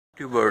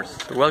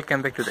YouTubers,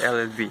 welcome back to the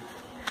LLB.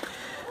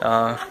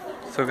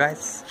 So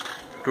guys,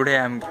 today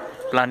I'm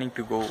planning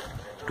to go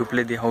to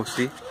play the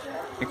Housie.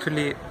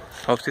 Actually,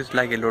 Housie is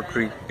like a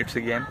lottery. It's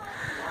a game.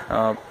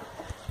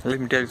 Let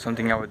me tell you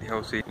something about the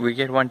Housie. We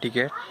get one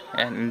ticket,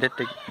 and in that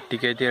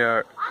ticket there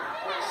are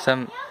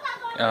some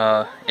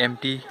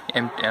empty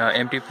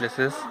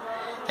places,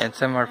 and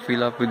some are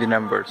filled up with the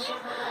numbers.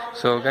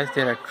 So guys,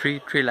 there are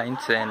three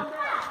lines, and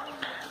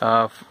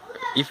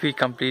if we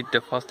complete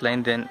the first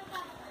line, then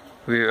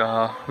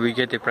we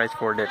get a prize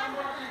for that.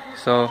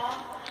 So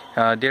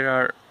there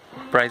are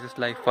prizes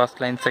like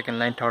first line, second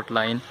line, third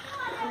line,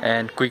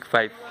 and quick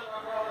 5.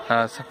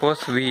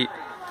 Suppose we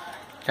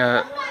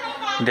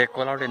they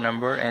call out a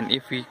number, and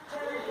if we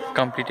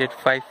completed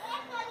five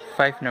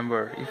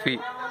number, if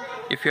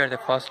you are the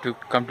first to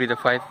complete the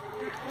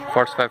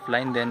first five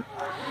line, then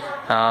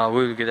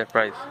we will get a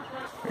prize.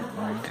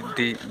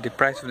 The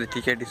price of the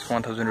ticket is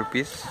 1000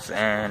 rupees,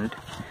 and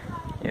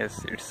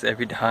yes, it's a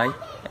bit high,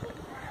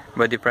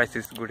 but the price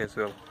is good as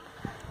well.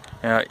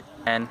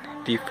 And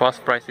the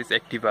first prize is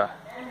Activa.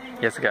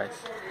 Yes guys,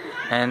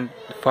 and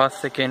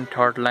first, second,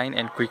 third line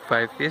and quick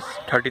 5 is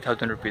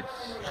 30,000 rupees.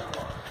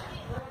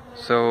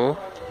 So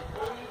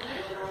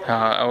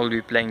I will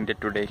be playing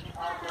that today.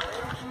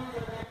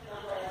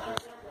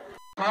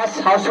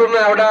 First household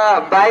ma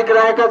euta bike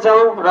raheka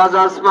chau ra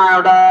jasma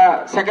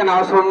euta second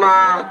household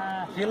ma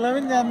Dio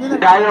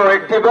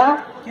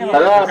Activa र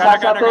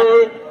साथसाथै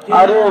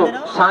अरु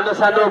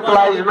सानो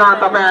prize मा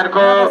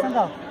तपाईहरुको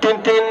तीन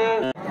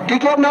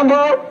ticket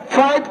number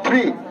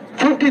 53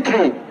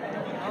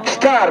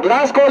 star.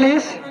 Last call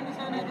is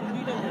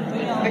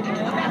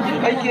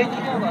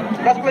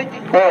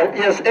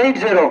yes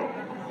 80.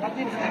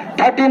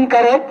 13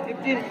 correct,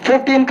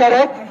 15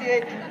 correct,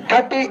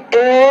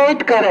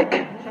 38 correct,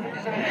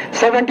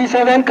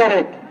 77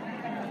 correct,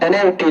 and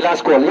 80.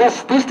 Last call.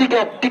 Yes, this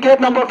ticket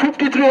number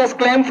 53 is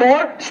claimed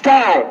for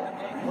star.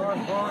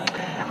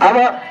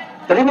 Our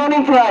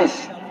remaining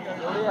prize.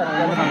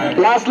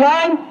 Last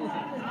line,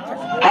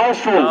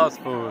 houseful.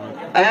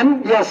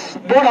 And yes,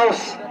 board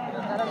house.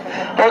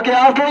 Okay,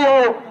 after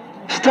you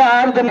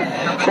star, then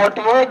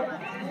 48.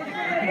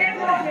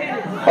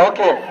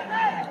 Okay,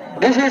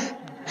 this is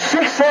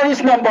 6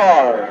 series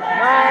number.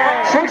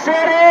 6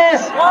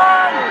 series.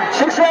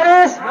 6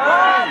 series.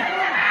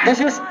 This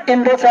is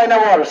Indo-China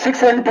War.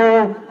 6 and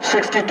 2,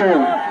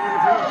 62.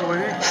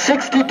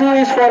 62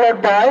 is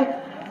followed by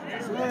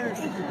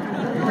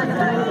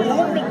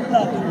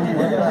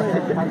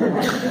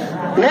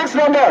next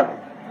number.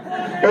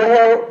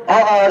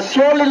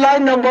 Surely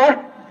line number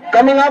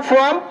coming up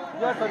from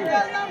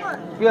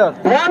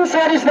 1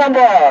 series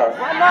number.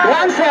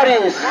 1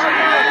 series.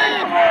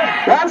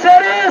 1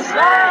 series.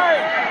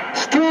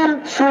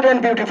 Still sweet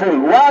and beautiful.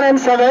 1 and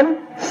 7,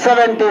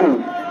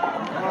 17.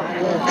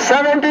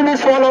 17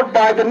 is followed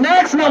by the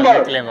next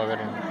number.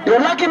 Your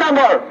lucky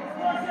number.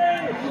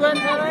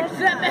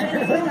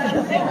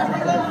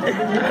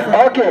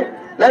 Okay,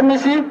 let me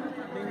see.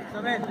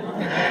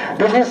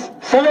 This is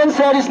 7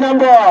 series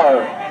number.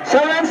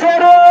 7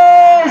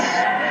 series.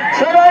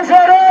 7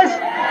 series.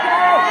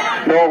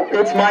 No,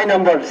 it's my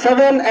number.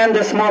 7 and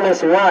the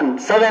smallest 1.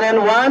 7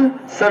 and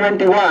 1,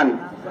 71.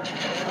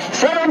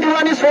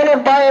 71 is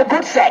followed by a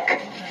good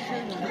sack.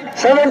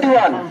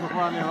 71.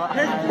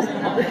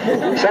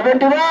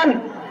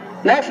 71.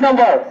 Next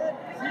number.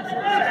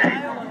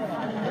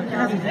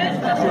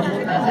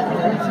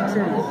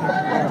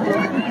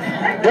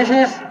 This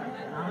is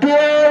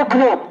pure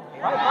group.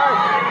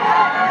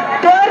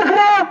 Pure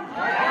group.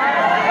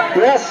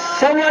 Yes,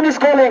 someone is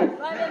calling.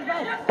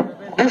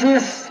 This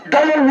is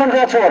double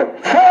Mundrachor.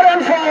 4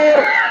 and 4,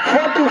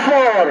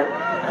 44.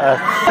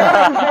 4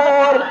 and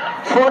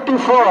 4,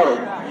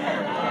 44.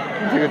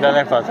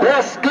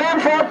 Yes, claim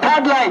for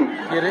third line.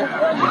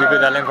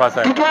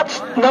 Ticket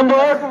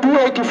number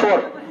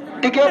 284.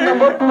 Ticket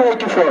number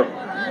 284.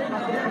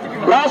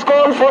 Last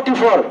call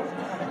 44.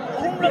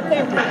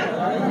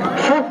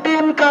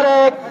 15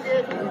 correct.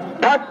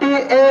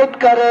 38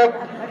 correct.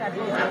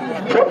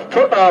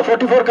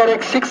 44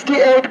 correct.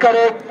 68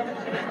 correct.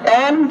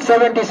 And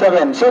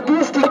 77. So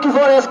this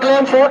 34 is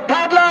claimed for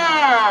third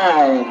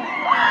line.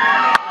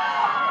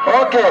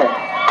 Okay.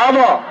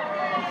 Amo.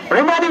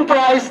 Remaining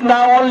prize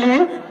now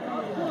only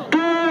 2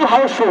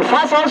 houseful.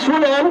 First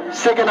houseful and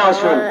second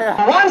houseful.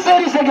 1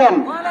 series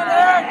again.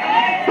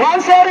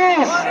 1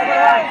 series.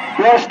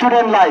 Your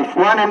student life.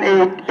 1 and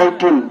 8,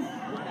 18.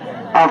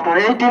 After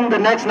 18, the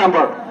next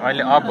number.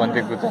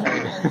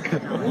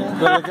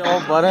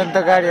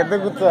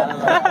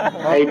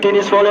 18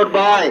 is followed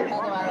by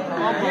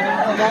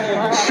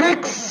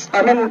 6.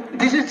 I mean,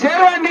 this is 0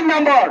 ending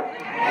number.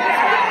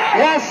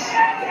 Yes.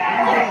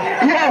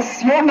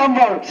 Yes, your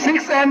number.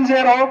 6 and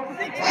 0,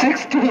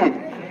 60.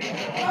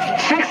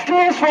 60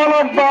 is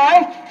followed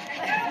by.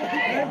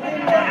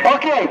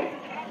 Okay.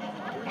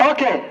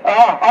 Okay.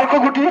 Arko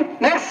Guti.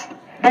 Next.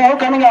 Ball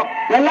coming up.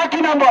 Your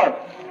lucky number.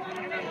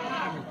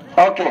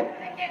 Okay.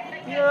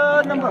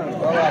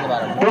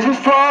 This is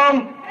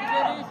from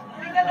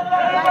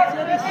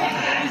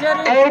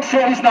 8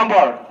 series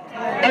number.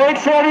 8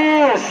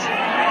 series.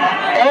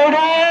 8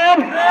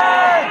 and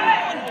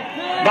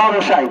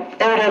double side.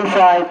 8 and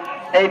 5.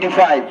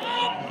 85.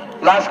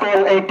 Last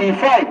call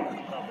 85.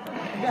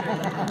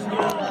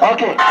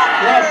 Okay.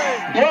 Yes.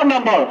 Your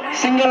number.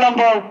 Single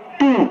number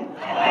 2.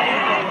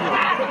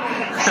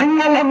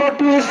 Single number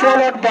 2 is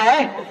followed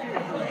by.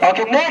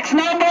 Okay. Next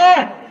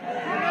number.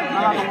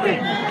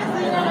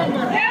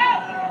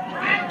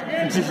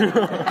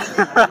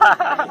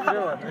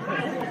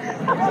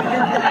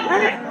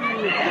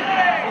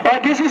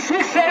 This is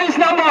 6 series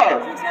number.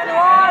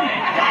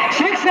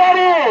 6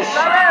 series.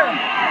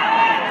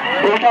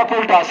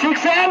 Pulta.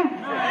 6 and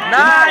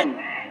 9.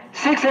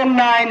 6 and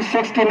 9,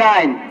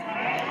 69.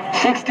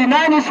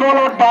 69 is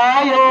followed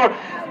by your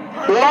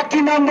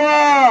lucky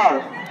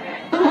number.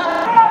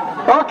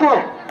 Okay.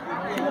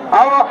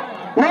 Our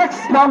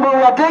next number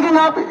we are taking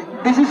up.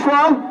 This is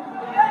from.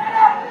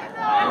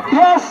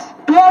 Yes,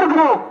 peer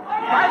group.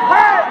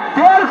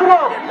 Peer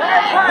group.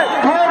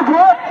 Peer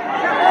group.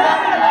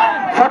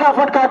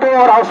 फटाफट काटो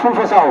और Housefull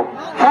फंसाओ.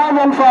 5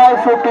 and 5,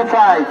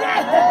 55.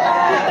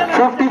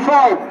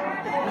 55.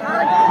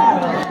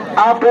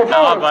 After the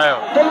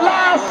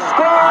last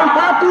call,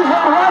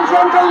 34. One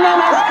gentleman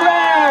has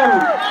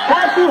claimed.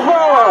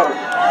 34.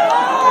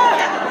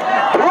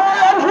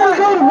 Royal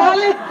Enfield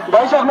Malik.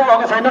 भइसक्नु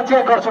भएको छैन,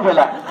 check गर्छु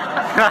बेला.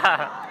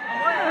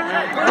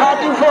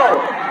 34.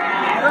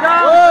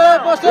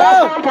 Last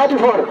call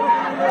 34.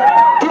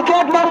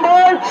 Ticket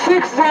number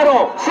 60.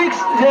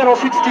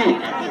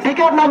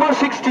 Ticket number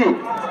 60.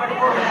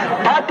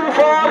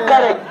 34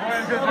 correct.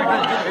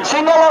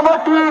 Single number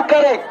 2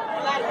 correct.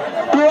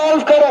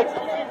 12 correct.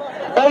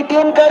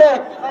 18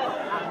 correct.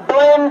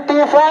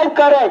 25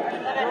 correct.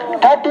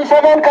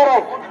 37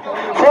 correct.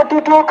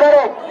 42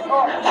 correct.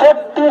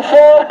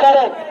 44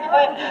 correct.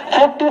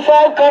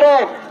 55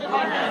 correct.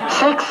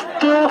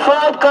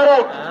 65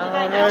 correct.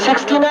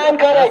 69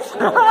 correct.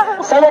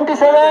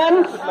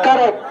 77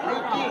 correct.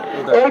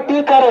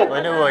 80 correct.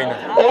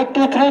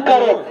 83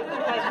 correct.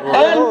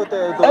 And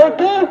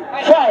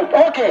 85.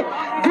 Okay.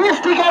 This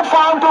ticket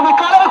found to be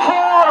correct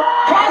for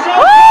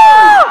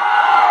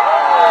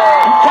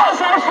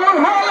first houseful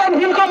and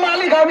Hilko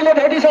Malik हामीले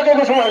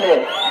भेटिसकेको छौँ अहिले.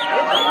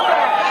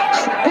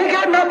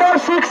 Ticket number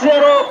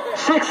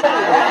 606.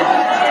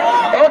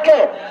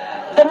 Okay.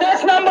 The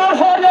next number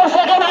for your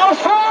second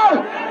houseful.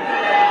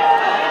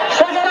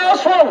 Second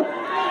houseful.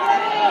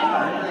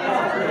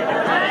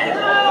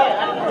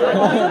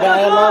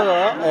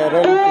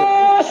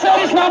 Two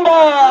series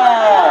number.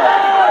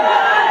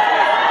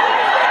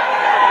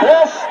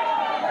 Yes.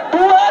 2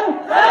 and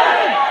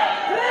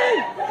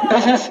 3.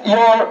 This is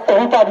your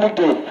Republic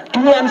Day. 2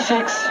 and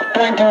 6,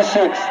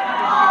 26.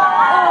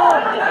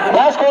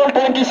 Last call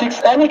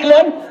 26. Any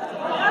claim?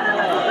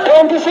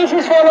 26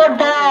 is followed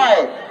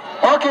by.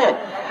 Okay.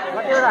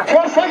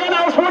 For second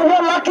houseful,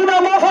 your lucky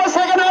number for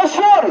second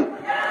houseful.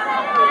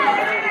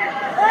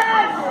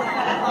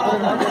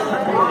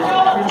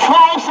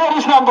 5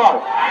 series number.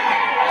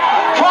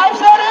 5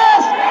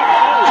 series.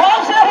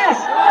 5 series.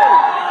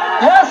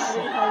 Yes.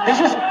 This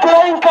is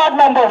playing card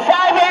number.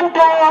 5 and 2.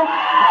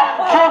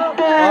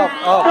 52.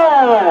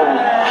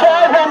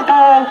 5 and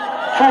 2.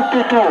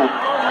 52.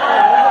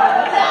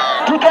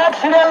 Ticket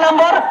serial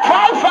number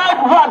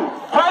 551.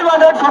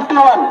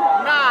 551.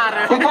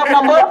 Ticket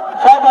number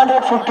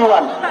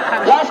 551.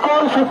 Last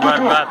call 52.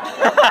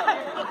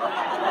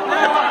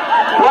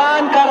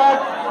 1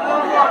 correct.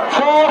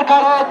 4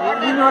 correct.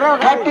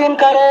 13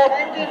 correct.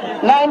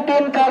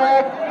 19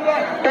 correct.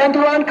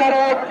 21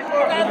 correct.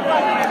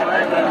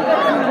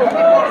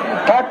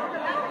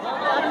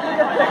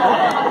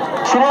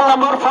 Serial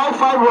number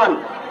 551.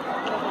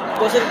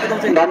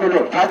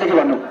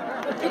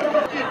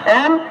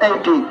 And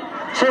 80.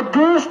 So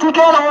this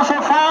ticket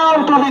also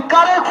found to be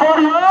correct for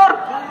your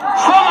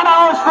second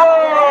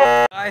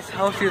houseful. Guys,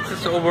 house is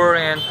just over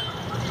and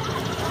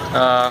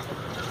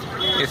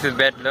this is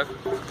bad luck.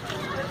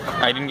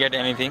 I didn't get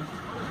anything.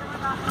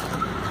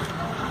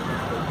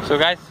 So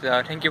guys,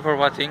 thank you for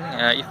watching.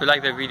 If you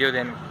like the video,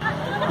 then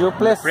you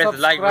press the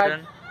like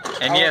button.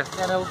 And yes,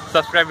 channel.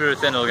 subscribe to the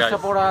channel, guys.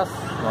 Support us.